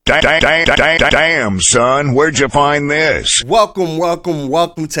Damn, son, where'd you find this? Welcome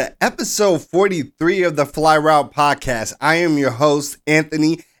to episode 43 of the Fly Route Podcast. I am your host,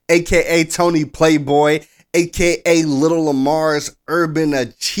 Anthony, aka Tony Playboy, aka Little Lamar's Urban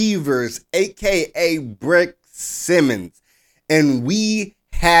Achievers, aka Brick Simmons. And we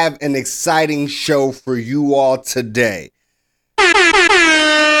have an exciting show for you all today.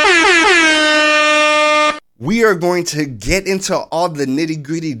 We are going to get into all the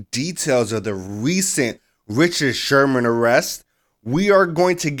nitty-gritty details of the recent Richard Sherman arrest. We are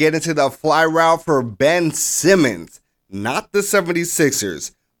going to get into the fly route for Ben Simmons, not the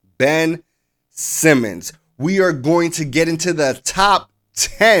 76ers, Ben Simmons. We are going to get into the top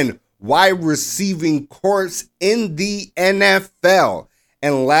 10 wide receiving corps in the NFL.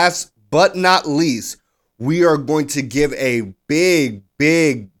 And last but not least, we are going to give a big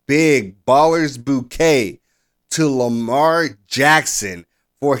baller's bouquet to Lamar Jackson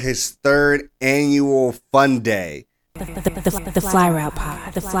for his third annual Fun Day. The Fly Route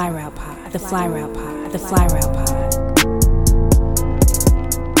Pod, the Fly Route Pod, the Fly Route Pod, the Fly Route Pod.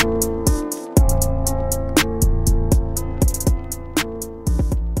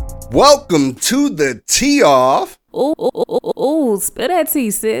 Welcome to the Tee Off. Ooh, spill that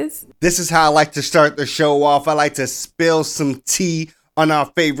tea, sis. This is how I like to start the show off. I like to spill some tea on our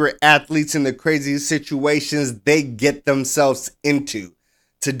favorite athletes and the crazy situations they get themselves into.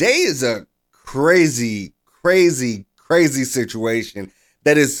 Today is a crazy situation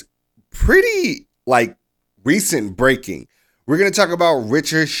that is pretty recent breaking. We're going to talk about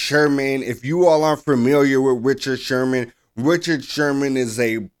Richard Sherman. If you all aren't familiar with Richard Sherman is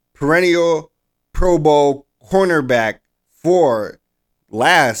a perennial Pro Bowl cornerback for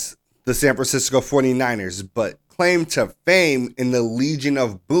the San Francisco 49ers, but claim to fame in the Legion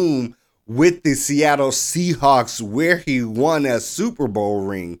of Boom with the Seattle Seahawks, where he won a Super Bowl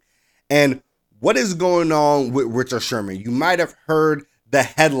ring. And what is going on with Richard Sherman? You might have heard the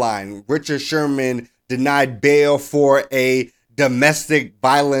headline: Richard Sherman denied bail for a domestic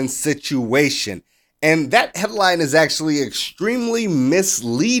violence situation. And that headline is actually extremely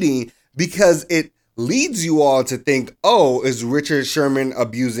misleading because it leads you all to think, oh, is Richard Sherman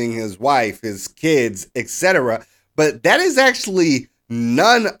abusing his wife, his kids, etc.? But that is actually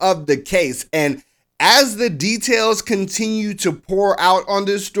none of the case. And as the details continue to pour out on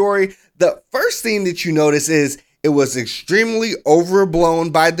this story, the first thing that you notice is it was extremely overblown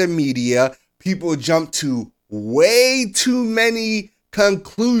by the media. People jumped to way too many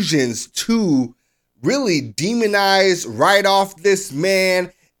conclusions to really demonize, write off this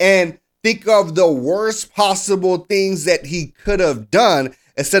man, and think of the worst possible things that he could have done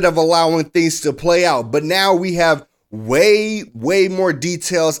instead of allowing things to play out. But now we have way more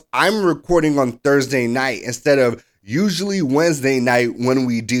details. I'm recording on Thursday night instead of usually Wednesday night when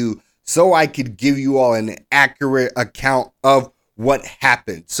we do, so I could give you all an accurate account of what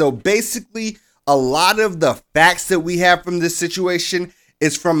happened. So basically, a lot of the facts that we have from this situation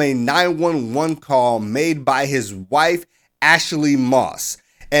is from a 911 call made by his wife, Ashley Moss.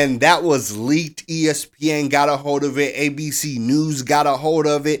 And that was leaked. ESPN got a hold of it. ABC News got a hold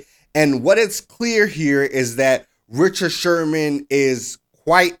of it. And what is clear here is that Richard Sherman is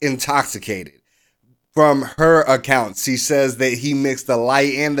quite intoxicated. From her accounts, she says that he mixed the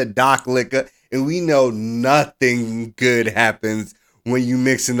light and the dark liquor. And we know nothing good happens when you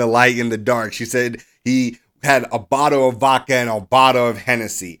mix in the light and the dark. She said he had a bottle of vodka and a bottle of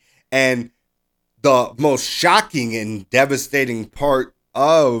Hennessy. And the most shocking and devastating part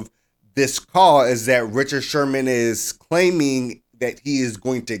of this call is that Richard Sherman is claiming that he is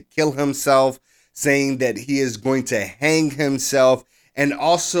going to kill himself, saying that he is going to hang himself, and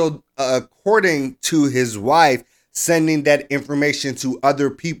also, according to his wife, sending that information to other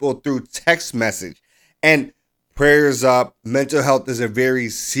people through text message. And prayers up. Mental health is a very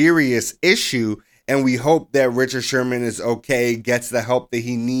serious issue, and we hope that Richard Sherman is okay, gets the help that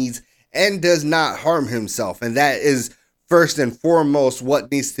he needs, and does not harm himself. And that is first and foremost what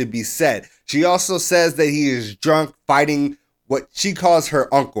needs to be said. She also says that he is drunk fighting what she calls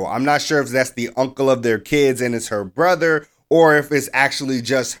her uncle. I'm not sure if that's the uncle of their kids and it's her brother, or if it's actually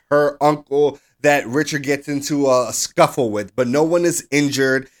just her uncle that Richard gets into a scuffle with. But no one is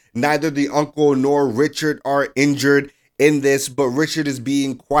injured. Neither the uncle nor Richard are injured in this, but Richard is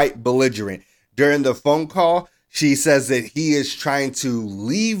being quite belligerent. During the phone call, she says that he is trying to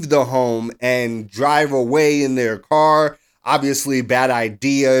leave the home and drive away in their car. Obviously, bad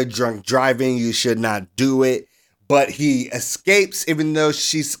idea. Drunk driving, you should not do it. But he escapes, even though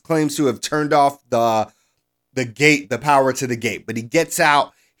she claims to have turned off the gate, the power to the gate. But he gets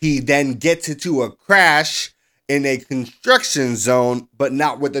out. He then gets into a crash in a construction zone, but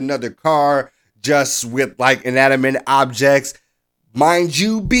not with another car, just with like inanimate objects. Mind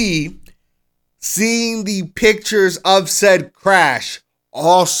you, B, seeing the pictures of said crash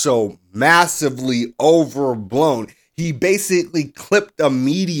also massively overblown. He basically clipped a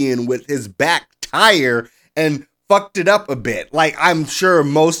median with his back tire and fucked it up a bit. Like, I'm sure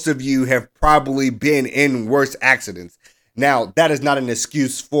most of you have probably been in worse accidents. Now, that is not an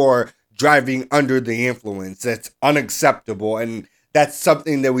excuse for driving under the influence. That's unacceptable, and that's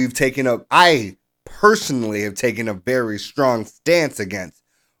something that we've taken up. I personally have taken a very strong stance against.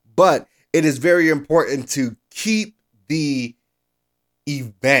 But it is very important to keep the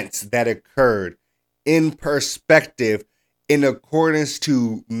events that occurred in perspective in accordance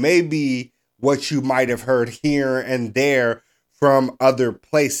to maybe what you might have heard here and there from other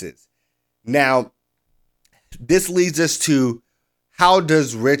places. Now, this leads us to, how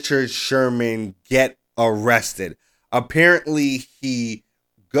does Richard Sherman get arrested? Apparently, he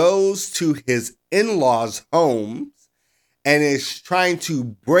goes to his in-laws' homes and is trying to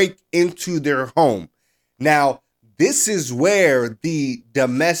break into their home. Now, this is where the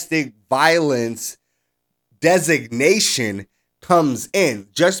domestic violence designation comes in,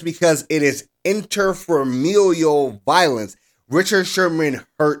 just because it is interfamilial violence. Richard Sherman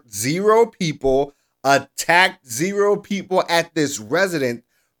hurt 0 people, attacked 0 people at this residence,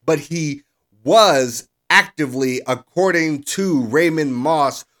 but he was actively, according to Raymond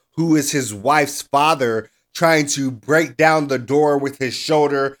Moss, who is his wife's father, trying to break down the door with his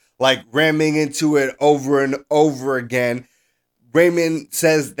shoulder, like ramming into it over and over again. Raymond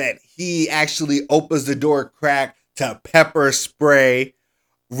says that he actually opens the door crack to pepper spray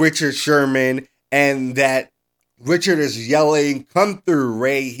Richard Sherman, and that Richard is yelling, "Come through,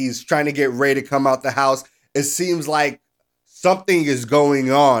 Ray." He's trying to get Ray to come out the house. It seems like something is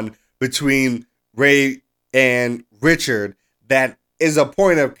going on between Ray and Richard that is a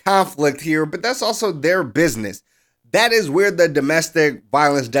point of conflict here, but that's also their business. That is where the domestic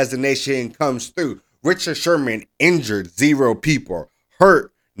violence designation comes through. Richard Sherman injured 0 people,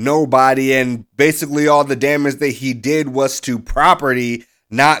 hurt nobody, and basically all the damage that he did was to property,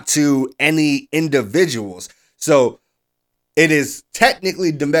 not to any individuals. So it is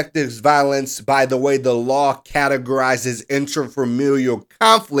technically domestic violence by the way the law categorizes intrafamilial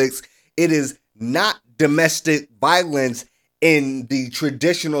conflicts. It is not domestic violence in the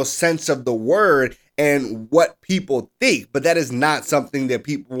traditional sense of the word and what people think, but that is not something that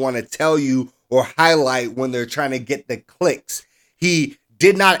people want to tell you or highlight when they're trying to get the clicks. He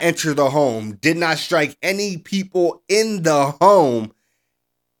did not enter the home, did not strike any people in the home,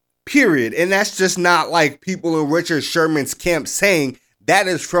 period. And that's just not like people in Richard Sherman's camp saying. That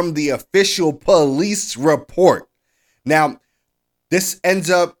is from the official police report. Now, this ends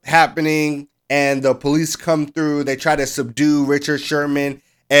up happening, and the police come through. They try to subdue Richard Sherman.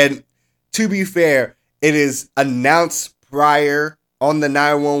 And to be fair, it is announced prior on the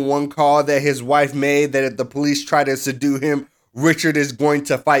 911 call that his wife made that if the police try to subdue him, Richard is going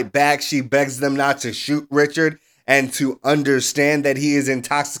to fight back. She begs them not to shoot Richard and to understand that he is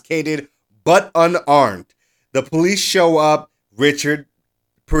intoxicated but unarmed. The police show up. Richard,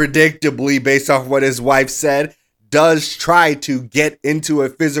 predictably, based off what his wife said, does try to get into a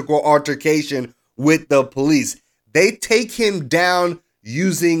physical altercation with the police. They take him down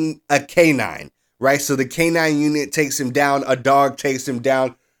using a canine, right? So the canine unit takes him down, a dog takes him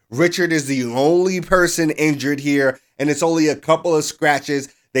down. Richard is the only person injured here, and it's only a couple of scratches.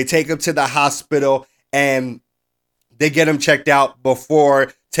 They take him to the hospital, and they get him checked out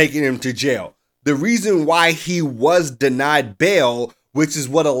before taking him to jail. The reason why he was denied bail, which is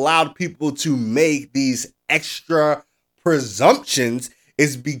what allowed people to make these extra presumptions,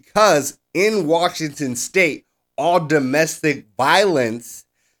 is because in Washington state, all domestic violence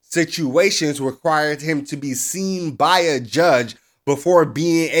situations required him to be seen by a judge before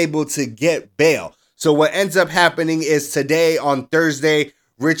being able to get bail. So what ends up happening is today, on Thursday,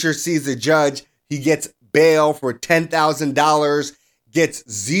 Richard sees a judge. He gets bail for $10,000,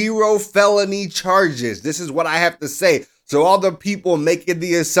 gets 0 felony charges. This is what I have to say. So all the people making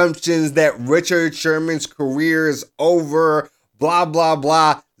the assumptions that Richard Sherman's career is over, blah, blah,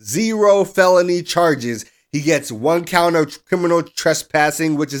 blah, 0 felony charges. He gets 1 count of criminal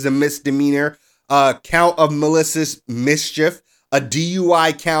trespassing, which is a misdemeanor, a count of malicious mischief, a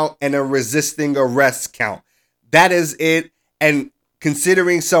DUI count, and a resisting arrest count. That is it. And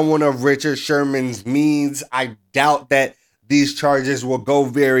considering someone of Richard Sherman's means, I doubt that these charges will go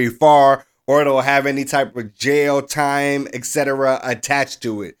very far or it'll have any type of jail time, etc. attached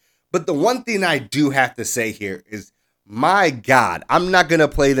to it. But the one thing I do have to say here is, my God, I'm not going to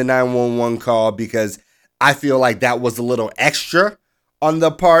play the 911 call because I feel like that was a little extra on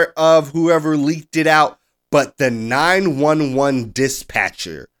the part of whoever leaked it out. But the 911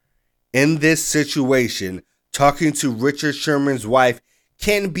 dispatcher in this situation, talking to Richard Sherman's wife,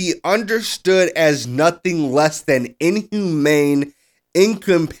 can be understood as nothing less than inhumane,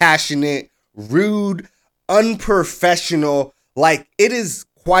 incompassionate, rude, unprofessional. Like, it is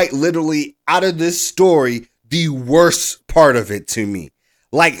quite literally, out of this story, the worst part of it to me.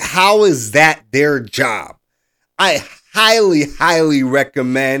 Like, how is that their job? I highly, highly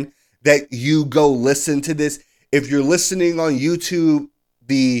recommend that you go listen to this. If you're listening on YouTube,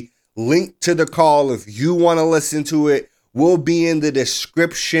 the link to the call, if you want to listen to it, will be in the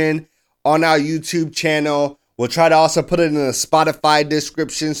description on our YouTube channel. We'll try to also put it in the Spotify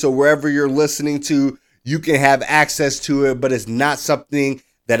description, so wherever you're listening to, you can have access to it, but it's not something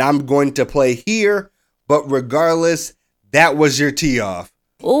that I'm going to play here. But regardless, that was your tee off.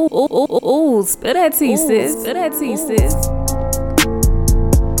 Ooh, spill that tea, sis. Spill that tea, sis.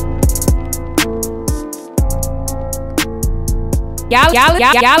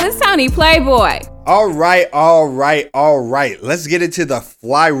 Y'all, it's Tony Playboy. All right. Let's get into the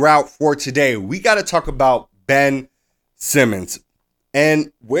fly route for today. We got to talk about Ben Simmons.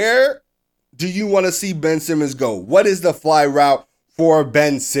 And where do you want to see Ben Simmons go? What is the fly route for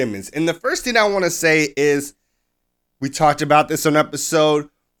Ben Simmons? And the first thing I want to say is we talked about this on episode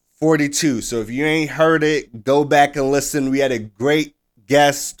 42. So if you ain't heard it, go back and listen. We had a great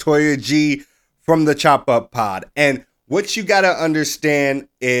guest, Toya G from the Chop Up Pod. And what you got to understand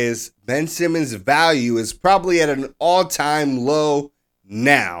is Ben Simmons' value is probably at an all-time low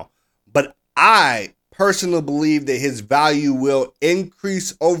now. But I personally believe that his value will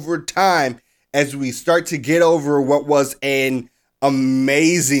increase over time as we start to get over what was an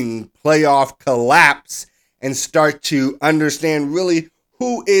amazing playoff collapse and start to understand really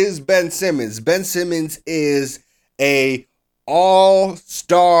who is Ben Simmons. Ben Simmons is a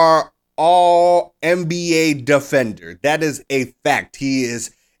all-star, all-NBA defender. That is a fact. He is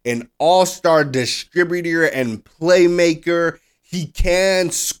an all-star distributor and playmaker. He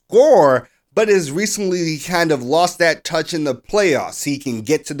can score, but has recently kind of lost that touch in the playoffs. He can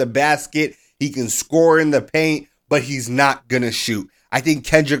get to the basket, he can score in the paint, but he's not going to shoot. I think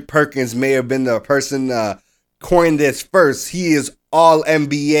Kendrick Perkins may have been the person coined this first. He is all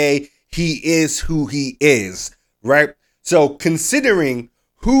NBA. He is who he is, right? So considering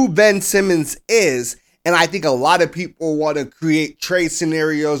who Ben Simmons is, and I think a lot of people want to create trade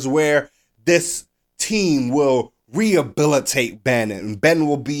scenarios where this team will rehabilitate Ben and Ben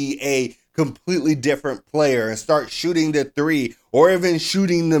will be a completely different player and start shooting the three or even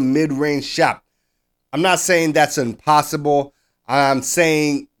shooting the mid-range shot. I'm not saying that's impossible. I'm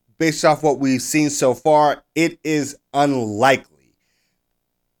saying based off what we've seen so far, it is unlikely.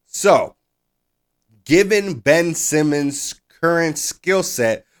 So, given Ben Simmons' current skill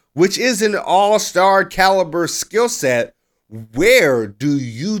set, which is an all-star caliber skill set, where do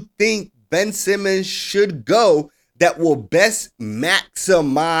you think Ben Simmons should go that will best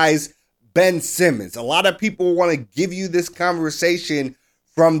maximize Ben Simmons? A lot of people want to give you this conversation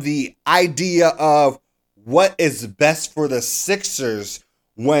from the idea of what is best for the Sixers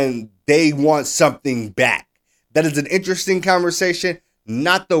when they want something back. That is an interesting conversation,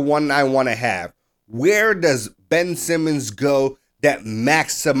 not the one I want to have. Where does Ben Simmons go that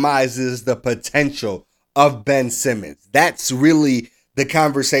maximizes the potential of Ben Simmons? That's really the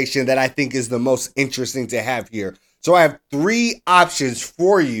conversation that I think is the most interesting to have here. So I have three options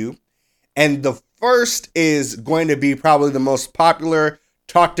for you. And the first is going to be probably the most popular,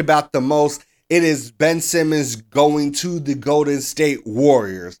 talked about the most. It is Ben Simmons going to the Golden State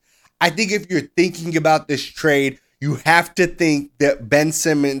Warriors. I think if you're thinking about this trade, you have to think that Ben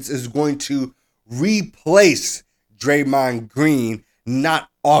Simmons is going to replace Draymond Green, not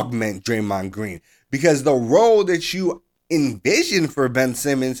augment Draymond Green. Because the role that you envision for Ben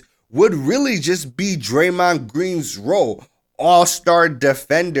Simmons would really just be Draymond Green's role. All-star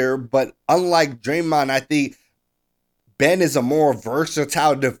defender, but unlike Draymond, I think Ben is a more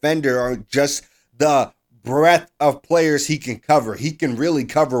versatile defender on just the breadth of players he can cover. He can really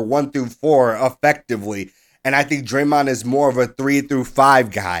cover 1 through 4 effectively. And I think Draymond is more of a 3 through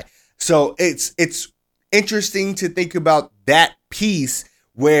 5 guy. So it's interesting to think about that piece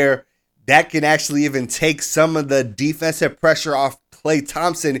where that can actually even take some of the defensive pressure off Klay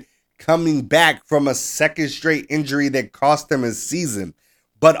Thompson coming back from a second straight injury that cost him his season.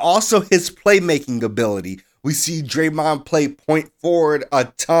 But also his playmaking ability. We see Draymond play point forward a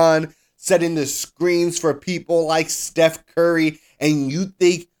ton, setting the screens for people like Steph Curry. And you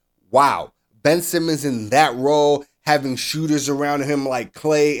think, wow, Ben Simmons in that role, having shooters around him like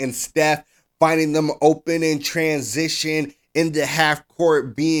Klay and Steph, finding them open in transition, in the half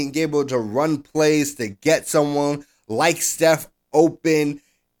court, being able to run plays to get someone like Steph open.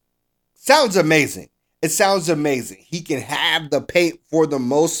 Sounds amazing. It sounds amazing. He can have the paint for the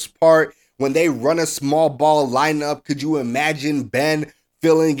most part. When they run a small ball lineup, could you imagine Ben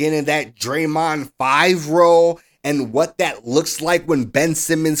filling in that Draymond 5 role and what that looks like when Ben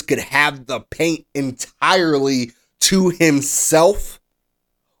Simmons could have the paint entirely to himself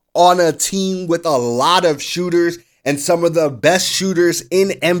on a team with a lot of shooters and some of the best shooters in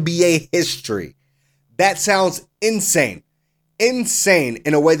NBA history? That sounds insane. Insane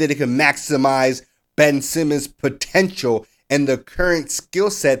in a way that it can maximize Ben Simmons' potential and the current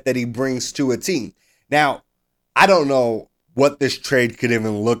skill set that he brings to a team. Now, I don't know what this trade could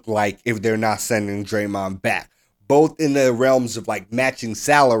even look like if they're not sending Draymond back, both in the realms of like matching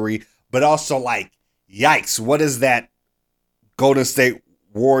salary, but also like, yikes, what does that Golden State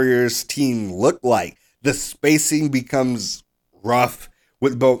Warriors team look like? The spacing becomes rough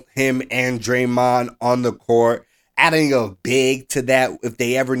with both him and Draymond on the court. Adding a big to that, if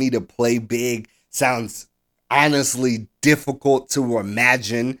they ever need to play big, sounds honestly difficult to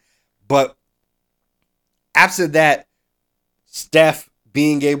imagine. But absent that, Steph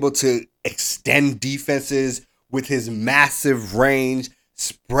being able to extend defenses with his massive range,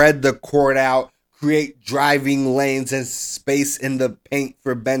 spread the court out, create driving lanes and space in the paint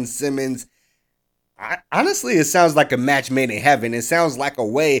for Ben Simmons. Honestly, it sounds like a match made in heaven. It sounds like a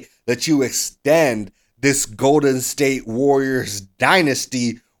way that you extend this Golden State Warriors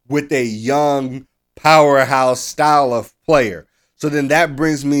dynasty with a young powerhouse style of player. So then that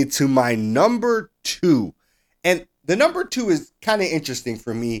brings me to my number 2. And the number 2 is kind of interesting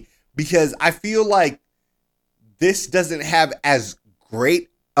for me because I feel like this doesn't have as great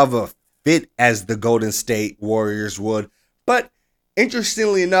of a fit as the Golden State Warriors would. But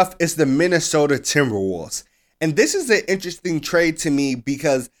interestingly enough, it's the Minnesota Timberwolves. And this is an interesting trade to me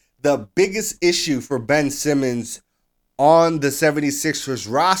because the biggest issue for Ben Simmons on the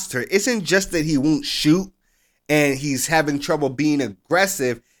 76ers roster isn't just that he won't shoot and he's having trouble being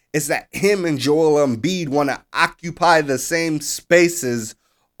aggressive. It's that him and Joel Embiid want to occupy the same spaces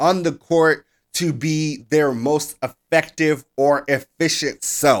on the court to be their most effective or efficient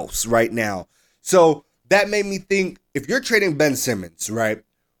selves right now. So that made me think, if you're trading Ben Simmons, right,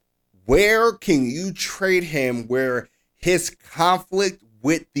 where can you trade him where his conflict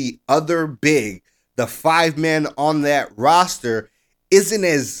with the other big, the 5 men on that roster, isn't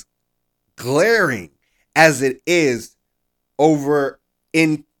as glaring as it is over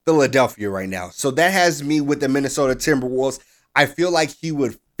in Philadelphia right now? So that has me with the Minnesota Timberwolves. I feel like he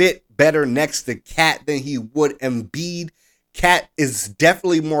would fit better next to Cat than he would Embiid. Cat is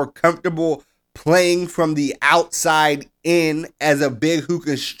definitely more comfortable playing from the outside in as a big who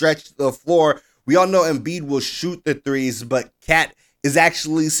can stretch the floor. We all know Embiid will shoot the threes, but Cat is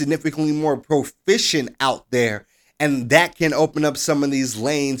actually significantly more proficient out there, and that can open up some of these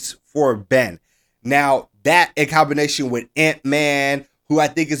lanes for Ben. Now, that in combination with Ant-Man, who I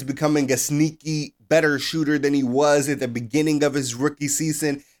think is becoming a sneaky better shooter than he was at the beginning of his rookie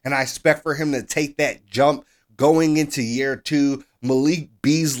season, and I expect for him to take that jump going into year 2. Malik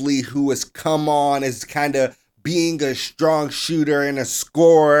Beasley, who has come on as kind of being a strong shooter and a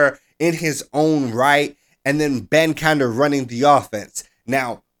scorer in his own right, and then Ben kind of running the offense.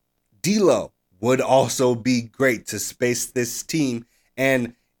 Now, D'Lo would also be great to space this team,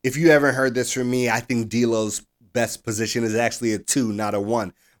 and if you haven't heard this from me, I think D'Lo's best position is actually a 2, not a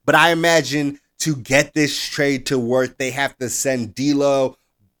 1. But I imagine to get this trade to work, they have to send D'Lo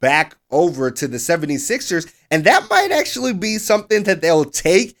back over to the 76ers, and that might actually be something that they'll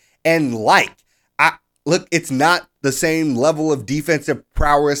take and like. Look, it's not the same level of defensive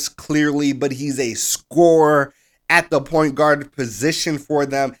prowess, clearly, but he's a scorer at the point guard position for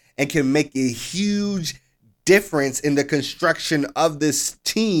them and can make a huge difference in the construction of this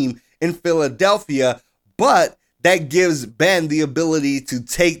team in Philadelphia. But that gives Ben the ability to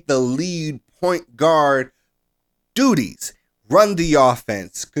take the lead point guard duties, run the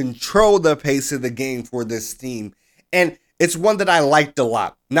offense, control the pace of the game for this team. And it's one that I liked a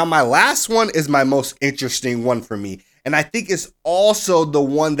lot. Now, my last one is my most interesting one for me. And I think it's also the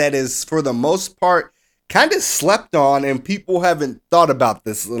one that is, for the most part, kind of slept on and people haven't thought about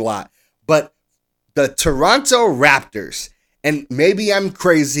this a lot. But the Toronto Raptors, and maybe I'm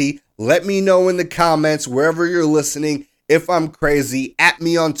crazy, let me know in the comments wherever you're listening if I'm crazy, at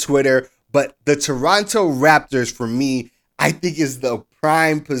me on Twitter. But the Toronto Raptors, for me, I think is the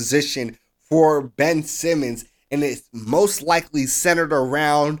prime position for Ben Simmons, and it's most likely centered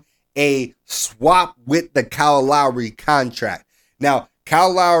around a swap with the Kyle Lowry contract. Now,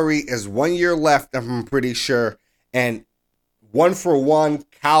 Kyle Lowry is 1 year left, I'm pretty sure, and 1-for-1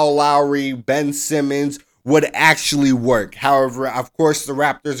 Kyle Lowry, Ben Simmons would actually work. However, of course, the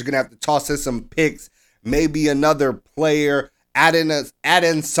Raptors are going to have to toss in some picks, maybe another player, add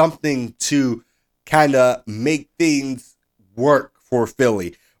in something to kind of make things work for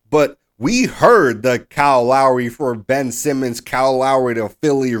Philly. But we heard the Kyle Lowry for Ben Simmons, Kyle Lowry to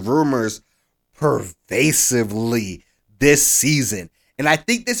Philly rumors pervasively this season. And I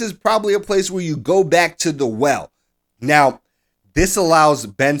think this is probably a place where you go back to the well. Now, this allows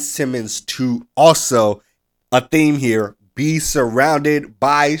Ben Simmons to also, a theme here, be surrounded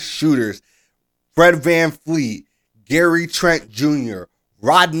by shooters. Fred VanVleet, Gary Trent Jr.,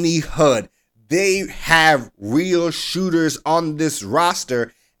 Rodney Hood, they have real shooters on this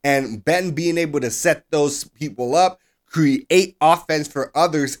roster, and Ben being able to set those people up, create offense for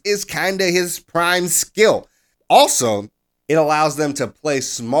others is kind of his prime skill. Also, it allows them to play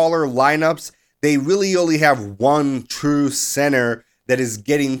smaller lineups. They really only have one true center that is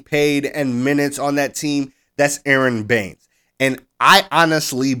getting paid and minutes on that team. That's Aaron Baines. And I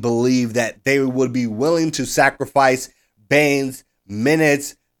honestly believe that they would be willing to sacrifice Baines'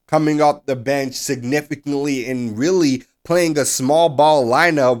 minutes coming off the bench significantly and really playing a small ball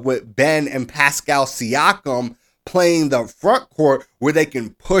lineup with Ben and Pascal Siakam playing the front court where they can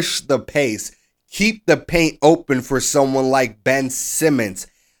push the pace, keep the paint open for someone like Ben Simmons,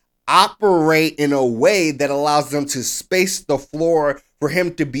 operate in a way that allows them to space the floor for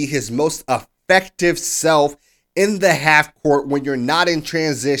him to be his most effective self in the half court when you're not in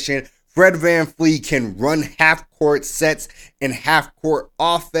transition. Fred VanVleet can run half court sets and half court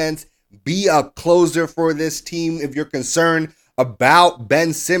offense, be a closer for this team if you're concerned about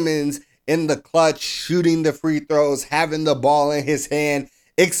Ben Simmons in the clutch, shooting the free throws, having the ball in his hand,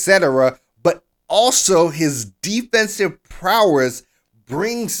 etc. But also his defensive prowess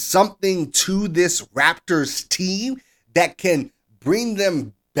brings something to this Raptors team that can bring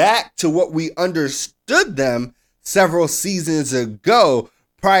them back to what we understood them several seasons ago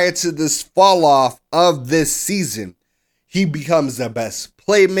prior to this fall off of this season. He becomes the best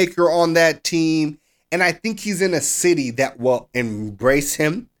playmaker on that team, and I think he's in a city that will embrace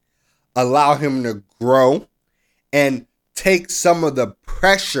him, allow him to grow, and take some of the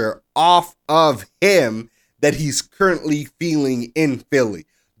pressure off of him that he's currently feeling in Philly.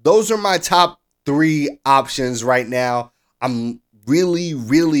 Those are my top 3 options right now. I'm really,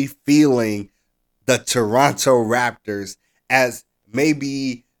 really feeling the Toronto Raptors as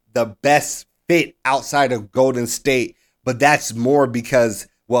maybe the best fit outside of Golden State, but that's more because,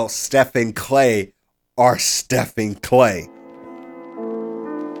 well, Steph and Clay are Steph and Clay.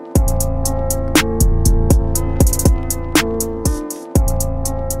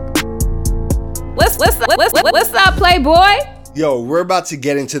 What's up, Playboy? Yo, we're about to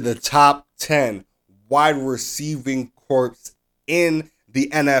get into the top 10 wide receiving corps in the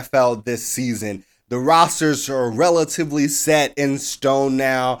NFL this season. The rosters are relatively set in stone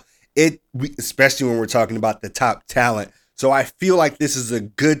now, especially when we're talking about the top talent. So I feel like this is a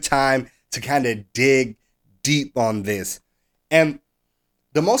good time to kind of dig deep on this. And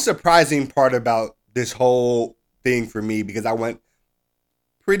the most surprising part about this whole thing for me, because I went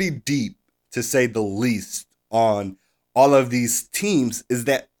pretty deep to say the least on all of these teams, is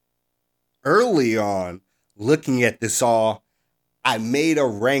that early on, looking at this all, I made a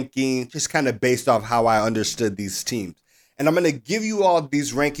ranking just kind of based off how I understood these teams. And I'm going to give you all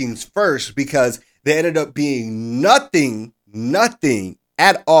these rankings first because they ended up being nothing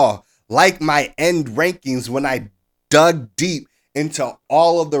at all like my end rankings when I dug deep into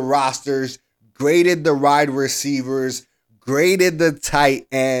all of the rosters, graded the wide receivers, graded the tight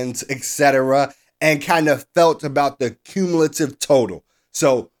ends, etc., and kind of felt about the cumulative total.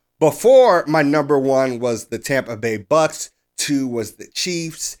 So before, my number 1 was the Tampa Bay Bucks, 2 was the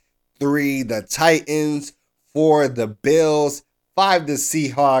Chiefs, 3 the Titans, 4 the Bills, 5 the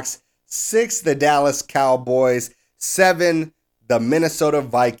Seahawks, 6 the Dallas Cowboys, 7 the Minnesota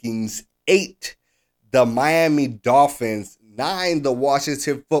Vikings, 8 the Miami Dolphins, 9 the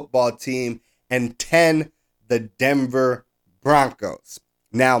Washington Football Team, and 10 the Denver Broncos.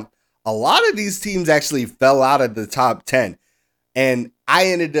 Now, a lot of these teams actually fell out of the top 10, and I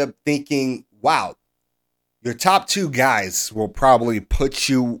ended up thinking, wow, your top 2 guys will probably put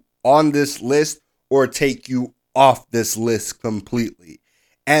you on this list or take you off this list completely.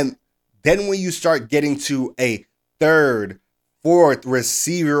 And then when you start getting to a 3rd, 4th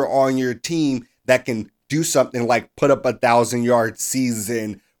receiver on your team that can do something like put up 1,000-yard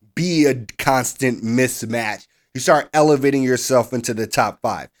season, be a constant mismatch, you start elevating yourself into the top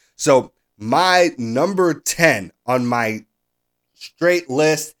 5. So my number 10 on my straight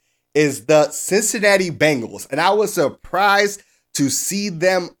list is the Cincinnati Bengals. And I was surprised to see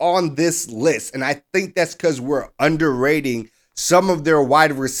them on this list. And I think that's because we're underrating some of their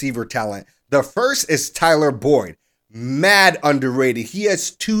wide receiver talent. The first is Tyler Boyd. Mad underrated. He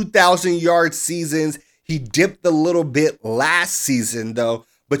has 2,000-yard seasons. He dipped a little bit last season, though.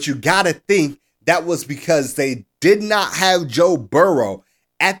 But you got to think that was because they did not have Joe Burrow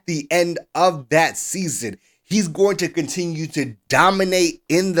at the end of that season. He's going to continue to dominate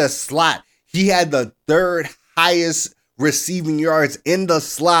in the slot. He had the third highest receiving yards in the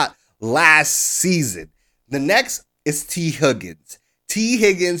slot last season. The next is T. Higgins. T.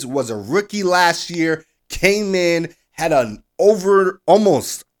 Higgins was a rookie last year, came in, had an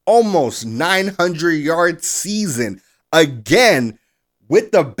almost 900-yard season again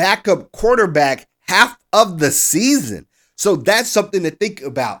with the backup quarterback half of the season. So that's something to think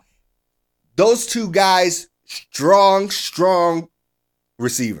about. Those two guys, strong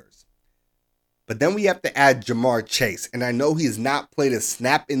receivers. But then we have to add Jamar Chase. And I know he's not played a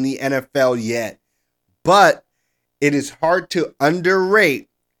snap in the NFL yet, but it is hard to underrate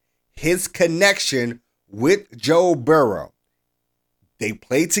his connection with Joe Burrow. They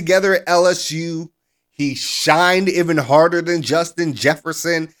played together at LSU. He shined even harder than Justin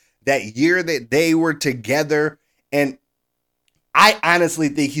Jefferson that year that they were together. And I honestly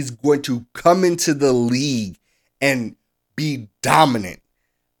think he's going to come into the league and be dominant.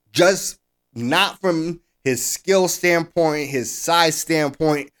 Just not from his skill standpoint, his size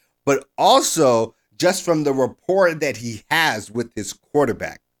standpoint, but also just from the rapport that he has with his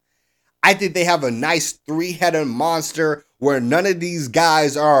quarterback. I think they have a nice three-headed monster where none of these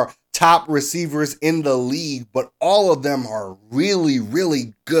guys are top receivers in the league, but all of them are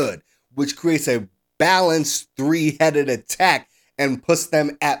really good, which creates a balanced three-headed attack and puts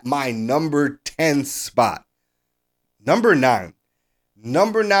them at my number 10 spot. Number 9.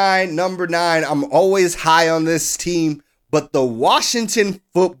 I'm always high on this team, but the Washington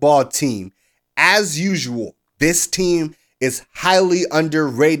football team, as usual, this team is highly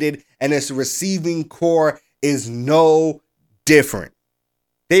underrated and its receiving core is no different.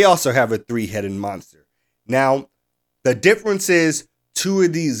 They also have a three-headed monster. Now, the difference is two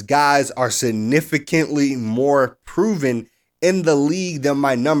of these guys are significantly more proven in the league than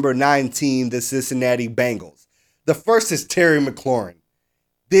my number 9 team, the Cincinnati Bengals. The first is Terry McLaurin.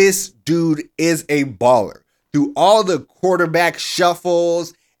 This dude is a baller. Through all the quarterback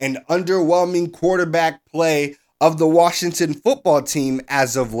shuffles and underwhelming quarterback play of the Washington football team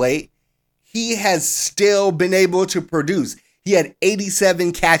as of late, he has still been able to produce. He had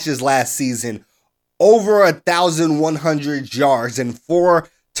 87 catches last season, over 1,100 yards, and 4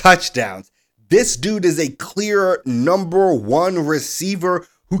 touchdowns. This dude is a clear number 1 receiver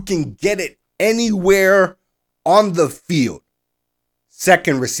who can get it anywhere on the field.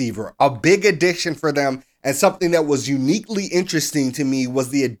 Second receiver, a big addition for them, and something that was uniquely interesting to me was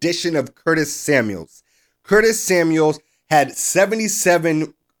the addition of Curtis Samuels. Curtis Samuels had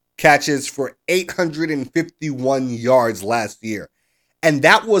 77 catches for 851 yards last year. And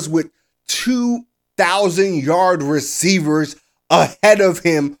that was with 2,000-yard receivers ahead of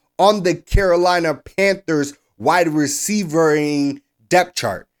him on the Carolina Panthers wide receiving depth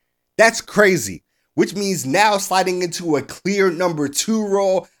chart. That's crazy, which means now sliding into a clear number 2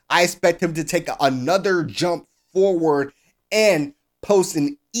 role, I expect him to take another jump forward and post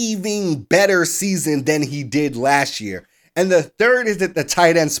an even better season than he did last year. And the third is at the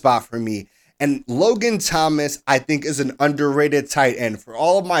tight end spot for me. And Logan Thomas, I think, is an underrated tight end. For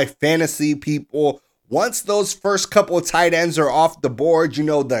all of my fantasy people, once those first couple of tight ends are off the board, you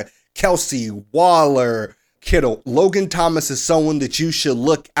know, the Kelsey, Waller, Kittle, Logan Thomas is someone that you should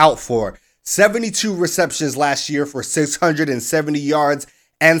look out for. 72 receptions last year for 670 yards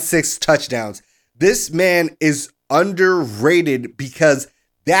and 6 touchdowns. This man is underrated because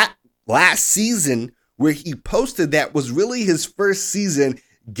that last season where he posted that was really his first season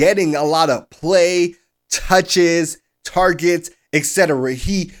getting a lot of play, touches, targets, etc.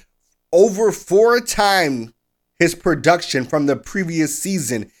 He over 4 times his production from the previous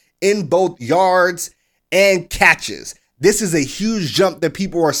season in both yards and catches. This is a huge jump that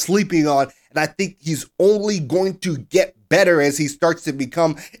people are sleeping on, and I think he's only going to get better as he starts to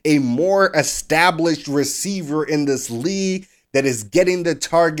become a more established receiver in this league that is getting the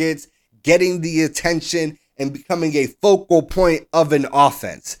targets, getting the attention, and becoming a focal point of an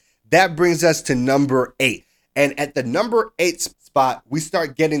offense. That brings us to number 8. And at the number 8 spot, we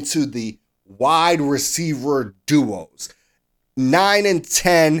start getting to the wide receiver duos. 9 and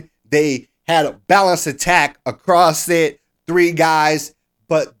 10, they had a balanced attack across it, 3 guys,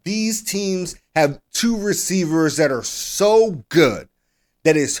 but these teams have two receivers that are so good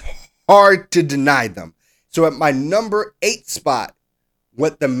that it's hard to deny them. So at my number 8 spot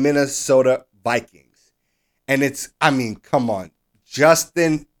went the Minnesota Vikings. And come on.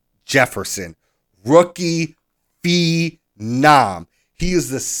 Justin Jefferson, rookie phenom. He is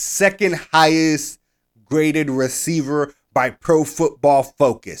the second highest graded receiver by Pro Football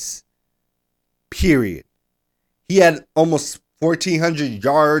Focus. Period. He had almost 1,400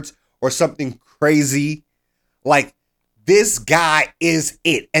 yards or something crazy. Like, this guy is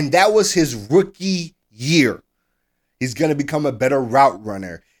it. And that was his rookie year. He's going to become a better route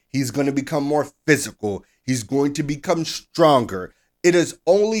runner. He's going to become more physical. He's going to become stronger. It is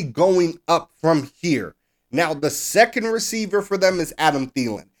only going up from here. Now, the second receiver for them is Adam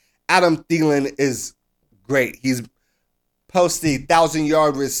Thielen. Adam Thielen is great. He's posted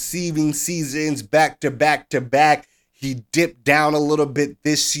 1,000-yard receiving seasons back to back to back. He dipped down a little bit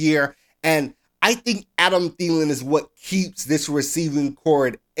this year. And I think Adam Thielen is what keeps this receiving core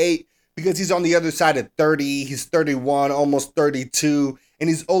at 8 because he's on the other side of 30. He's 31, almost 32, and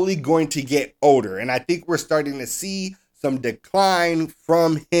he's only going to get older. And I think we're starting to see some decline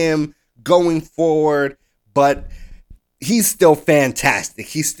from him going forward, but he's still fantastic.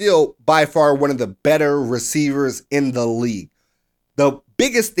 He's still by far one of the better receivers in the league. The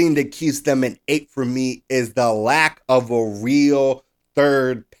biggest thing that keeps them at 8 for me is the lack of a real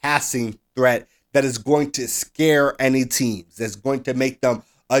third passing threat that is going to scare any teams, that's going to make them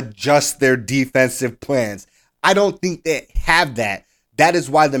adjust their defensive plans. I don't think they have that. That is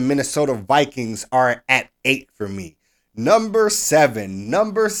why the Minnesota Vikings are at 8 for me. Number 7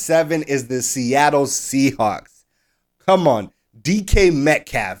 is the Seattle Seahawks. Come on, DK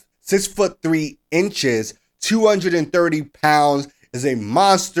Metcalf, 6'3", 230 pounds, is a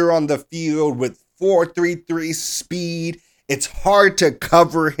monster on the field with 4.33 speed. It's hard to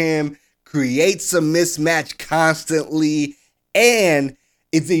cover him, creates a mismatch constantly, and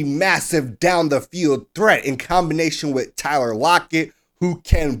is a massive down the field threat in combination with Tyler Lockett, who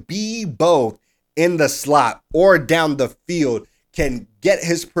can be both in the slot or down the field, can get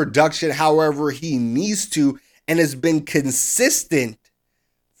his production however he needs to, and has been consistent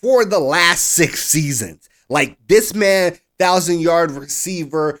for the last 6 seasons. Like, this man, 1,000-yard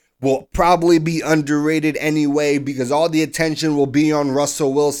receiver, will probably be underrated anyway because all the attention will be on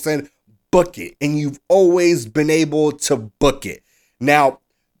Russell Wilson. Book it. And you've always been able to book it. Now,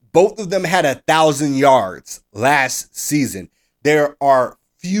 both of them had 1,000 yards last season. There are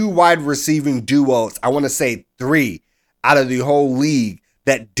few wide receiving duos, I want to say 3 out of the whole league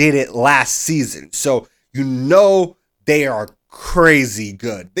that did it last season. So you know they are crazy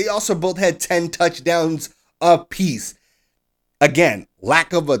good. They also both had 10 touchdowns apiece. Again,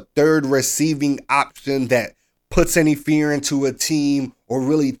 lack of a third receiving option that puts any fear into a team or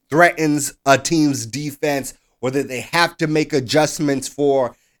really threatens a team's defense or that they have to make adjustments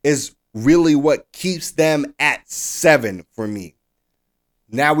for is really what keeps them at 7 for me.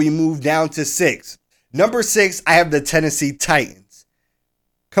 Now we move down to 6. Number 6, I have the Tennessee Titans.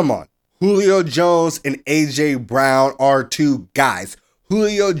 Come on. Julio Jones and A.J. Brown are 2 guys.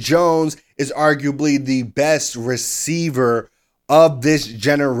 Julio Jones is arguably the best receiver of this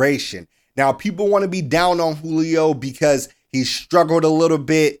generation. Now, people want to be down on Julio because he struggled a little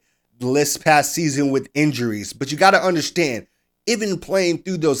bit this past season with injuries. But you got to understand, even playing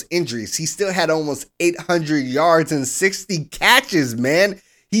through those injuries, he still had almost 800 yards and 60 catches, man.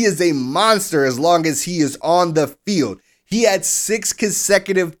 He is a monster as long as he is on the field. He had 6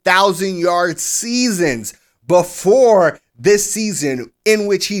 consecutive 1,000-yard seasons before this season in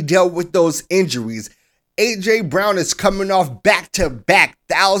which he dealt with those injuries. A.J. Brown is coming off back-to-back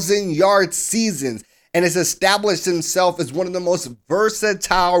 1,000-yard seasons and has established himself as one of the most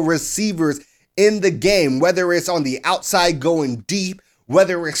versatile receivers in the game, whether it's on the outside going deep,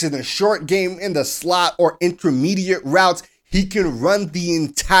 whether it's in a short game in the slot or intermediate routes. He can run the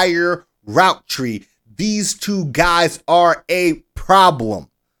entire route tree. These 2 guys are a problem.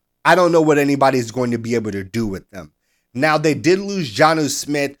 I don't know what anybody's going to be able to do with them. Now, they did lose Jonnu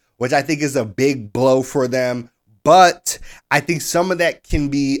Smith, which I think is a big blow for them, but I think some of that can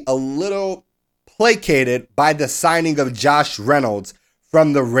be a little placated by the signing of Josh Reynolds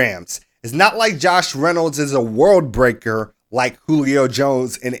from the Rams. It's not like Josh Reynolds is a world breaker like Julio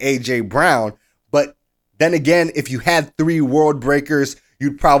Jones and A.J. Brown, but then again, if you had 3 world breakers,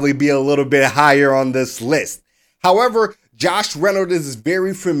 you'd probably be a little bit higher on this list. However, Josh Reynolds is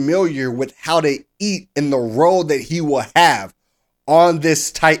very familiar with how to eat in the role that he will have on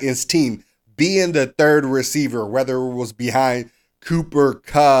this Titans team, being the third receiver, whether it was behind Cooper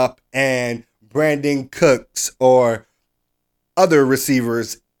Kupp and Brandon Cooks or other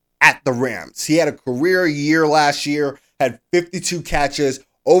receivers at the Rams. He had a career year last year, had 52 catches,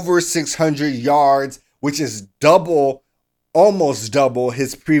 over 600 yards, which is almost double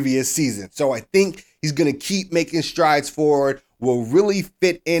his previous season. So I think he's going to keep making strides forward, will really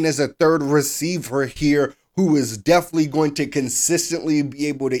fit in as a third receiver here, who is definitely going to consistently be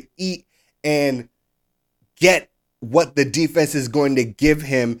able to eat and get what the defense is going to give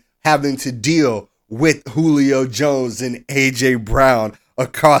him, having to deal with Julio Jones and A.J. Brown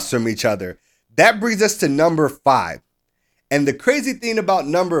across from each other. That brings us to number 5. And the crazy thing about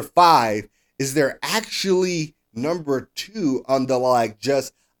number 5 is they're actually number 2 on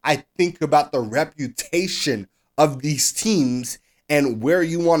the I think about the reputation of these teams and where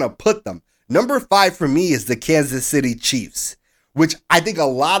you want to put them. Number 5 for me is the Kansas City Chiefs, which I think a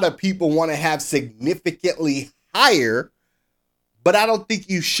lot of people want to have significantly higher, but I don't think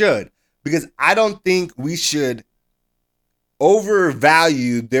you should, because I don't think we should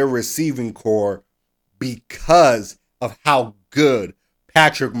overvalue their receiving core because of how good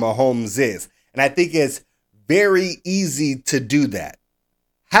Patrick Mahomes is. And I think it's very easy to do that.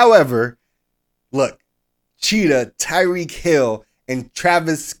 However, look, Cheetah, Tyreek Hill, and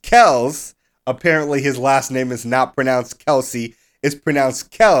Travis Kelce, apparently his last name is not pronounced Kelsey, it's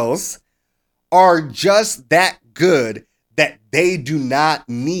pronounced Kels, are just that good that they do not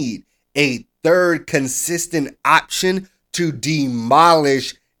need a third consistent option to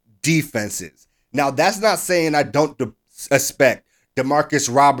demolish defenses. Now, that's not saying I don't expect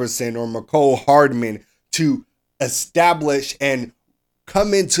Demarcus Robertson or Mecole Hardman to establish and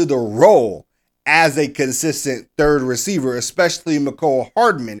come into the role as a consistent third receiver, especially Mecole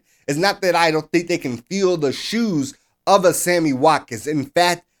Hardman. It's not that I don't think they can fill the shoes of a Sammy Watkins. In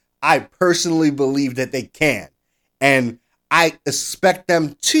fact, I personally believe that they can. And I expect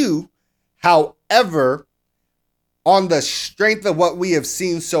them to. However, on the strength of what we have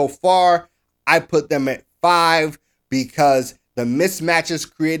seen so far, I put them at 5 because the mismatches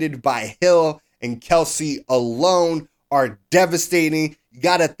created by Hill and Kelsey alone are devastating. You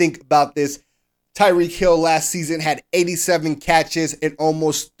got to think about this. Tyreek Hill last season had 87 catches and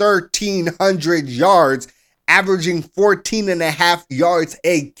almost 1,300 yards, averaging 14.5 yards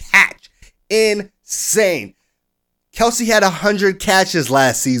a catch. Insane. Kelsey had 100 catches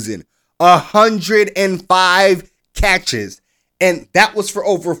last season. 105 catches. And that was for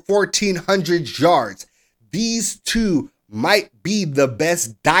over 1,400 yards. These two might be the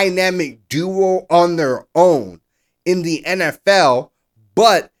best dynamic duo on their own in the NFL,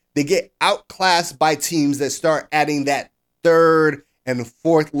 but they get outclassed by teams that start adding that third and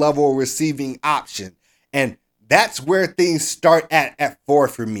fourth level receiving option. And that's where things start at 4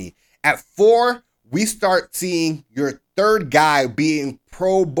 for me. At 4, we start seeing your third guy being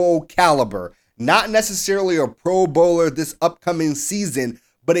Pro Bowl caliber. Not necessarily a Pro Bowler this upcoming season,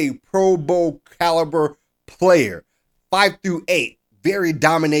 but a Pro Bowl caliber player. 5 through 8, very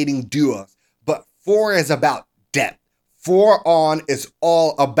dominating duos. But 4 is about depth. 4 on is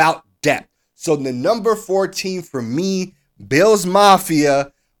all about depth. So the number 14 for me, Bills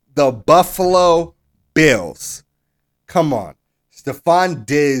Mafia, the Buffalo Bills. Come on. Stephon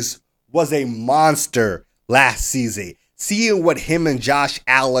Diggs was a monster last season. Seeing what him and Josh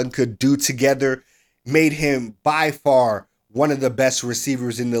Allen could do together made him by far one of the best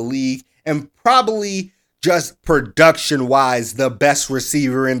receivers in the league, and probably just production-wise the best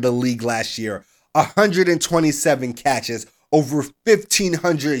receiver in the league last year. 127 catches, over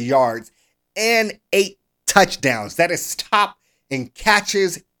 1,500 yards, and 8 touchdowns. That is top in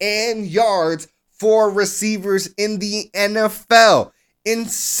catches and yards for receivers in the NFL.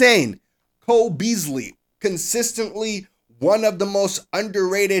 Insane. Cole Beasley, consistently one of the most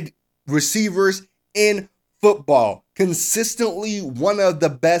underrated receivers in football. Consistently one of the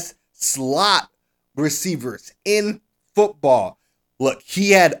best slot receivers in football. Look,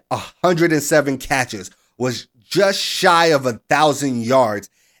 he had 107 catches, was just shy of 1,000 yards,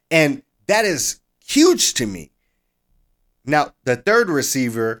 and that is huge to me. Now, the third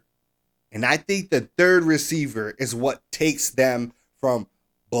receiver, and I think the third receiver is what takes them from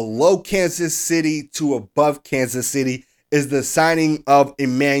below Kansas City to above Kansas City, is the signing of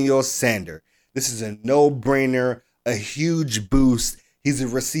Emmanuel Sanders. This is a no-brainer, a huge boost. He's a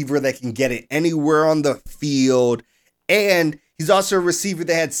receiver that can get it anywhere on the field, and he's also a receiver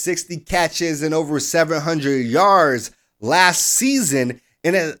that had 60 catches and over 700 yards last season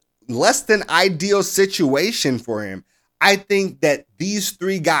in a less than ideal situation for him. I think that these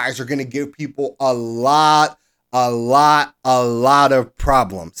 3 guys are going to give people a lot of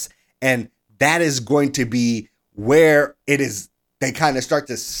problems. And that is going to be where they kind of start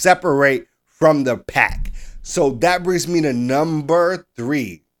to separate from the pack. So that brings me to number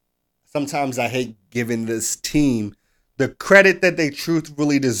 3. sometimes I hate giving this team the credit that they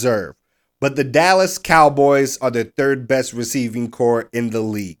truthfully deserve. But the Dallas Cowboys are the third best receiving corps in the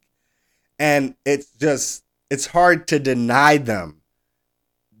league. And it's hard to deny them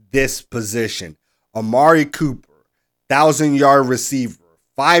this position. Amari Cooper, 1,000-yard receiver,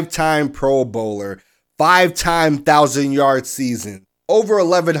 5-time Pro Bowler, 5-time 1,000-yard season, over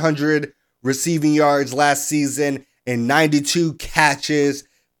 1,100 receiving yards last season and 92 catches,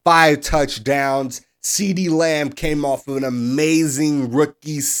 5 touchdowns. CeeDee Lamb came off of an amazing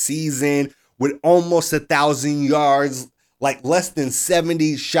rookie season with almost 1,000 yards, like less than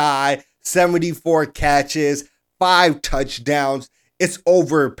 70 shy, 74 catches, 5 touchdowns. It's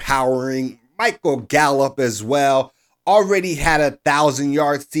overpowering. Michael Gallup as well already had a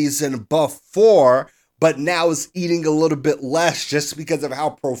 1,000-yard season before, but now is eating a little bit less just because of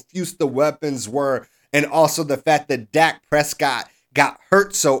how profuse the weapons were, and also the fact that Dak Prescott got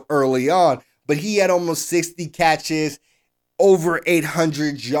hurt so early on. But he had almost 60 catches, over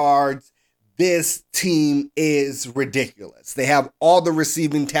 800 yards. This team is ridiculous. They have all the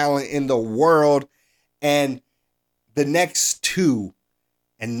receiving talent in the world. And the next two,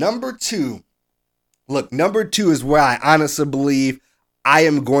 and number two is where I honestly believe I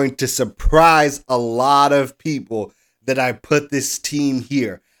am going to surprise a lot of people that I put this team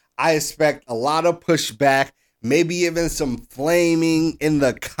here. I expect a lot of pushback, maybe even some flaming in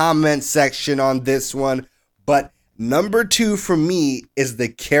the comment section on this one. But number 2 for me is the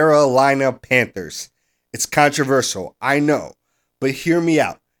Carolina Panthers. It's controversial, I know, but hear me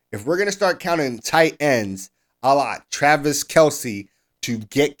out. If we're going to start counting tight ends a la Travis Kelce to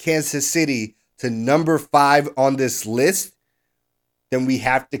get Kansas City to number 5 on this list, then we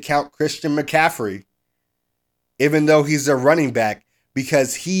have to count Christian McCaffrey, even though he's a running back,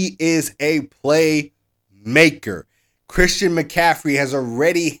 because he is a playmaker. Christian McCaffrey has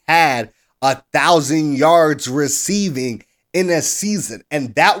already had 1,000 yards receiving in a season,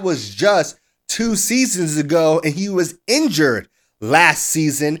 and that was just 2 seasons ago, and he was injured last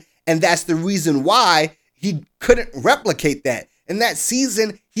season, and that's the reason why he couldn't replicate that. In that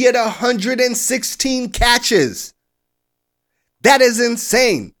season, he had 116 catches. That is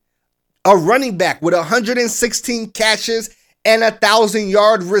insane. A running back with 116 catches and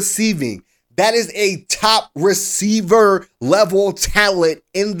 1,000-yard receiving. That is a top receiver level talent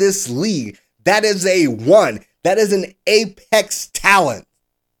in this league. That is a 1. That is an apex talent.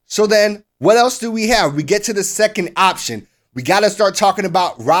 So then, what else do we have? We get to the second option. We got to start talking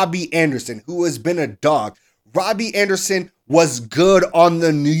about Robbie Anderson, who has been a dog. Robbie Anderson was good on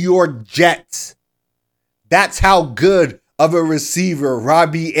the New York Jets. That's how good of a receiver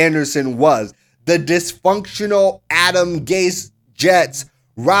Robbie Anderson was. The dysfunctional Adam Gase Jets,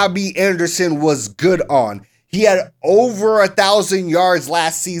 Robbie Anderson was good on. He had over 1,000 yards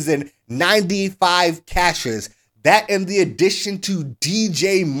last season, 95 catches. That in the addition to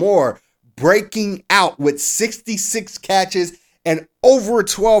DJ Moore breaking out with 66 catches and over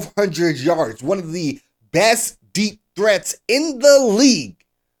 1,200 yards. One of the best deep threats in the league,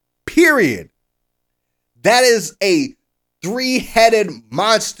 period. That is a 3-headed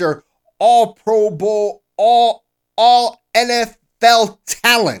monster, all Pro Bowl, all NFL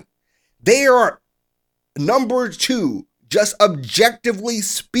talent. They are number 2, just objectively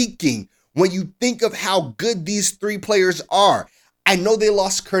speaking, when you think of how good these 3 players are. I know they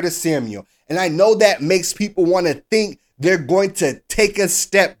lost Curtis Samuel, and I know that makes people want to think they're going to take a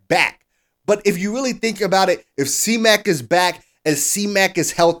step back. But if you really think about it, if C-Mac is back and C-Mac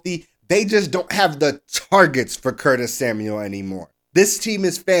is healthy, they just don't have the targets for Curtis Samuel anymore. This team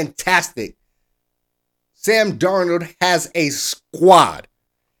is fantastic. Sam Darnold has a squad.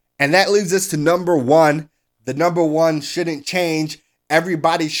 And that leads us to number 1. The number 1 shouldn't change.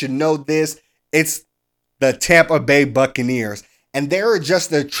 Everybody should know this. It's the Tampa Bay Buccaneers. And they're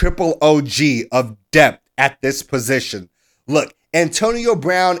just a triple OG of depth at this position. Look, Antonio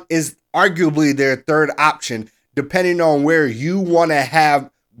Brown is arguably their third option, depending on where you want to have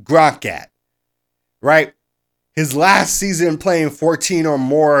Gronk at, right? His last season playing 14 or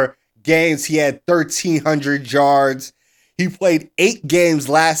more games, he had 1,300 yards. He played 8 games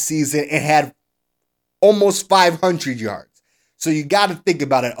last season and had almost 500 yards. So you got to think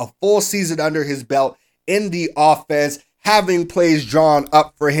about it. A full season under his belt in the offense, having plays drawn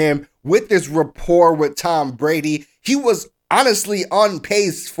up for him with his rapport with Tom Brady. He was honestly on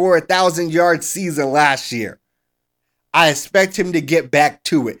pace for a 1,000-yard season last year. I expect him to get back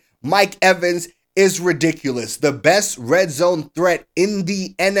to it. Mike Evans is ridiculous. The best red zone threat in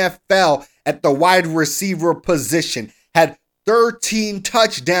the NFL at the wide receiver position. Had 13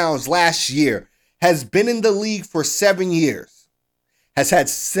 touchdowns last year. Has been in the league for 7 years. has had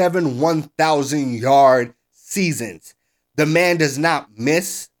 7 1,000-yard seasons. The man does not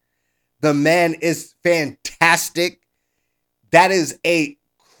miss. The man is fantastic. That is a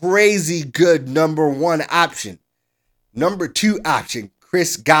crazy good number one option. Number two option,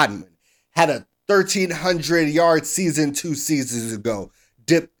 Chris Godwin, had a 1,300-yard season 2 seasons ago.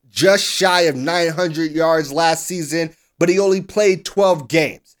 Dipped just shy of 900 yards last season, but he only played 12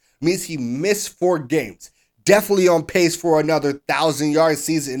 games. Means he missed 4 games. Definitely on pace for another 1,000-yard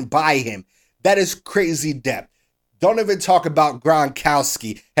season by him. That is crazy depth. Don't even talk about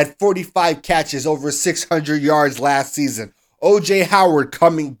Gronkowski. Had 45 catches, over 600 yards last season. O.J. Howard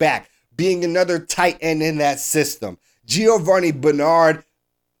coming back, being another tight end in that system. Giovanni Bernard,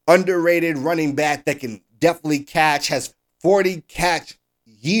 underrated running back that can definitely catch, has 40 catch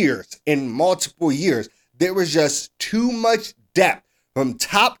years in multiple years. There was just too much depth from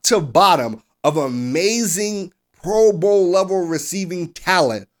top to bottom of amazing Pro Bowl level receiving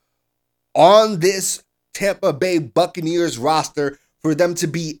talent on this Tampa Bay Buccaneers roster for them to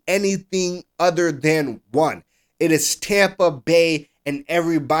be anything other than one. It is Tampa Bay and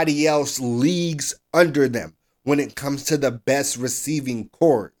everybody else leagues under them when it comes to the best receiving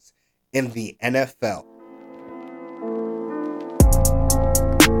corps in the NFL.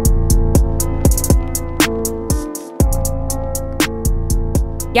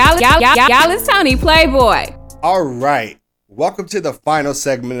 Y'all is Tony Playboy. All right. Welcome to the final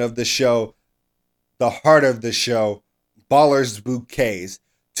segment of the show, the heart of the show, Ballers Bouquets.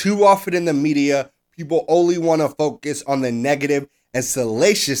 Too often in the media, people only want to focus on the negative and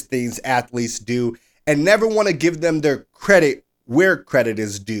salacious things athletes do and never want to give them their credit where credit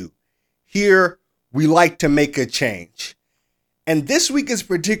is due. Here, we like to make a change. And this week is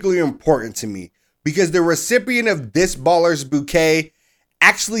particularly important to me because the recipient of this Ballers Bouquet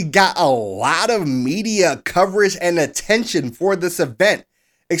actually got a lot of media coverage and attention for this event,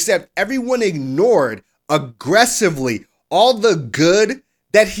 except everyone ignored aggressively all the good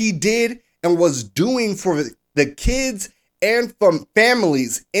that he did and was doing for the kids and from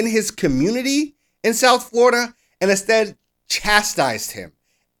families in his community in South Florida, and instead chastised him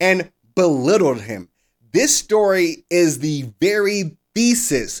and belittled him. This story is the very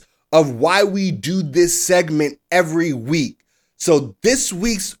thesis of why we do this segment every week. So this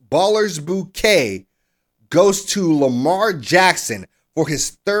week's Ballers Bouquet goes to Lamar Jackson for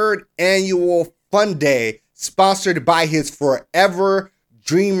his 3rd annual Fun Day, sponsored by his Forever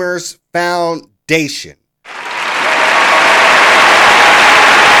Dreamers Foundation.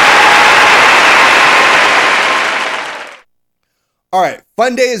 All right,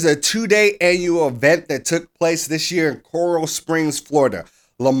 Fun Day is a 2-day annual event that took place this year in Coral Springs, Florida.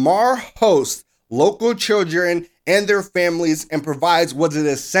 Lamar hosts local children and their families and provides what is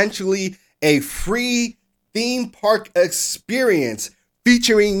essentially a free theme park experience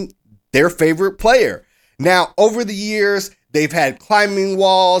featuring their favorite player. Now, over the years, they've had climbing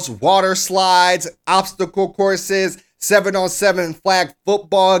walls, water slides, obstacle courses, 7-on-7 flag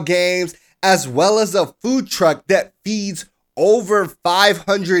football games, as well as a food truck that feeds over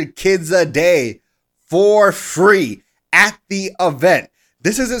 500 kids a day for free at the event.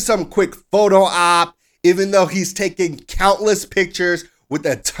 This isn't some quick photo op. Even though he's taking countless pictures with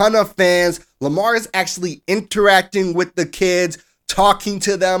a ton of fans, Lamar is actually interacting with the kids, talking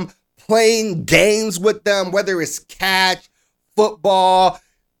to them, playing games with them, whether it's catch, football.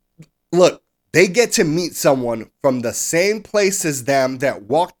 Look, they get to meet someone from the same place as them, that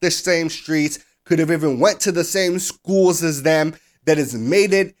walked the same streets, could have even went to the same schools as them, that has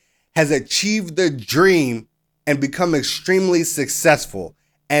made it, has achieved the dream, and become extremely successful.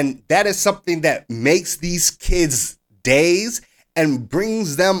 And that is something that makes these kids' days and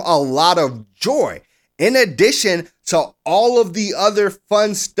brings them a lot of joy. In addition to all of the other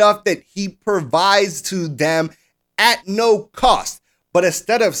fun stuff that he provides to them at no cost. But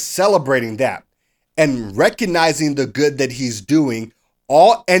instead of celebrating that and recognizing the good that he's doing,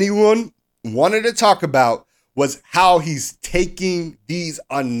 all anyone wanted to talk about was how he's taking these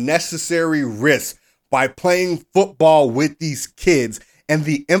unnecessary risks by playing football with these kids and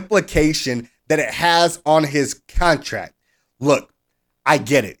the implication that it has on his contract. Look, I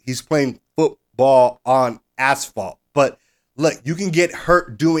get it. He's playing football on asphalt. But look, you can get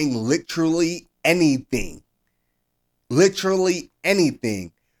hurt doing literally anything. Literally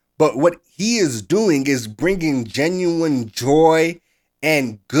anything. But what he is doing is bringing genuine joy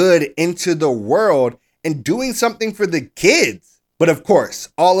and good into the world and doing something for the kids. But of course,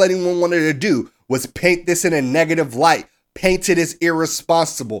 all anyone wanted to do was paint this in a negative light. Painted as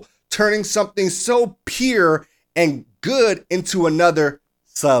irresponsible, turning something so pure and good into another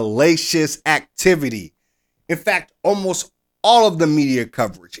salacious activity. In fact, almost all of the media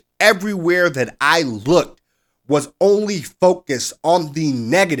coverage, everywhere that I looked, was only focused on the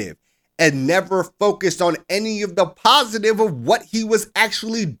negative and never focused on any of the positive of what he was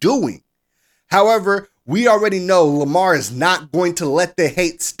actually doing. However, we already know Lamar is not going to let the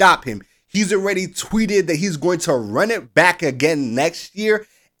hate stop him. He's already tweeted that he's going to run it back again next year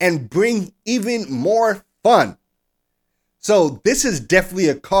and bring even more fun. So this is definitely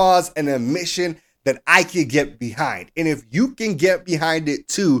a cause and a mission that I could get behind. And if you can get behind it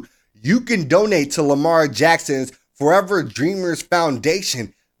too, you can donate to Lamar Jackson's Forever Dreamers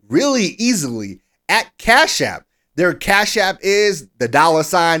Foundation really easily at Cash App. Their Cash App is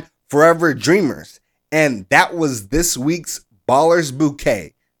the $Forever Dreamers. And that was this week's Ballers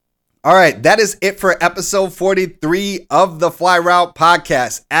Bouquet. All right, that is it for episode 43 of the Fly Route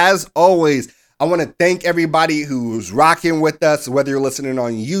Podcast. As always, I want to thank everybody who's rocking with us, whether you're listening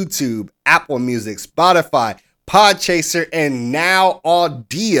on YouTube, Apple Music, Spotify, Podchaser, and now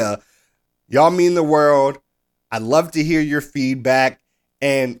Audia. Y'all mean the world. I'd love to hear your feedback,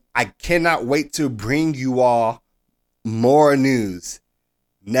 and I cannot wait to bring you all more news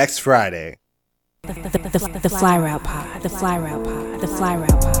next Friday. The Fly Route Pod. The Fly Route Pod. The Fly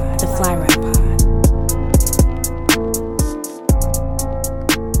Route Pod. The Fly Route Pod.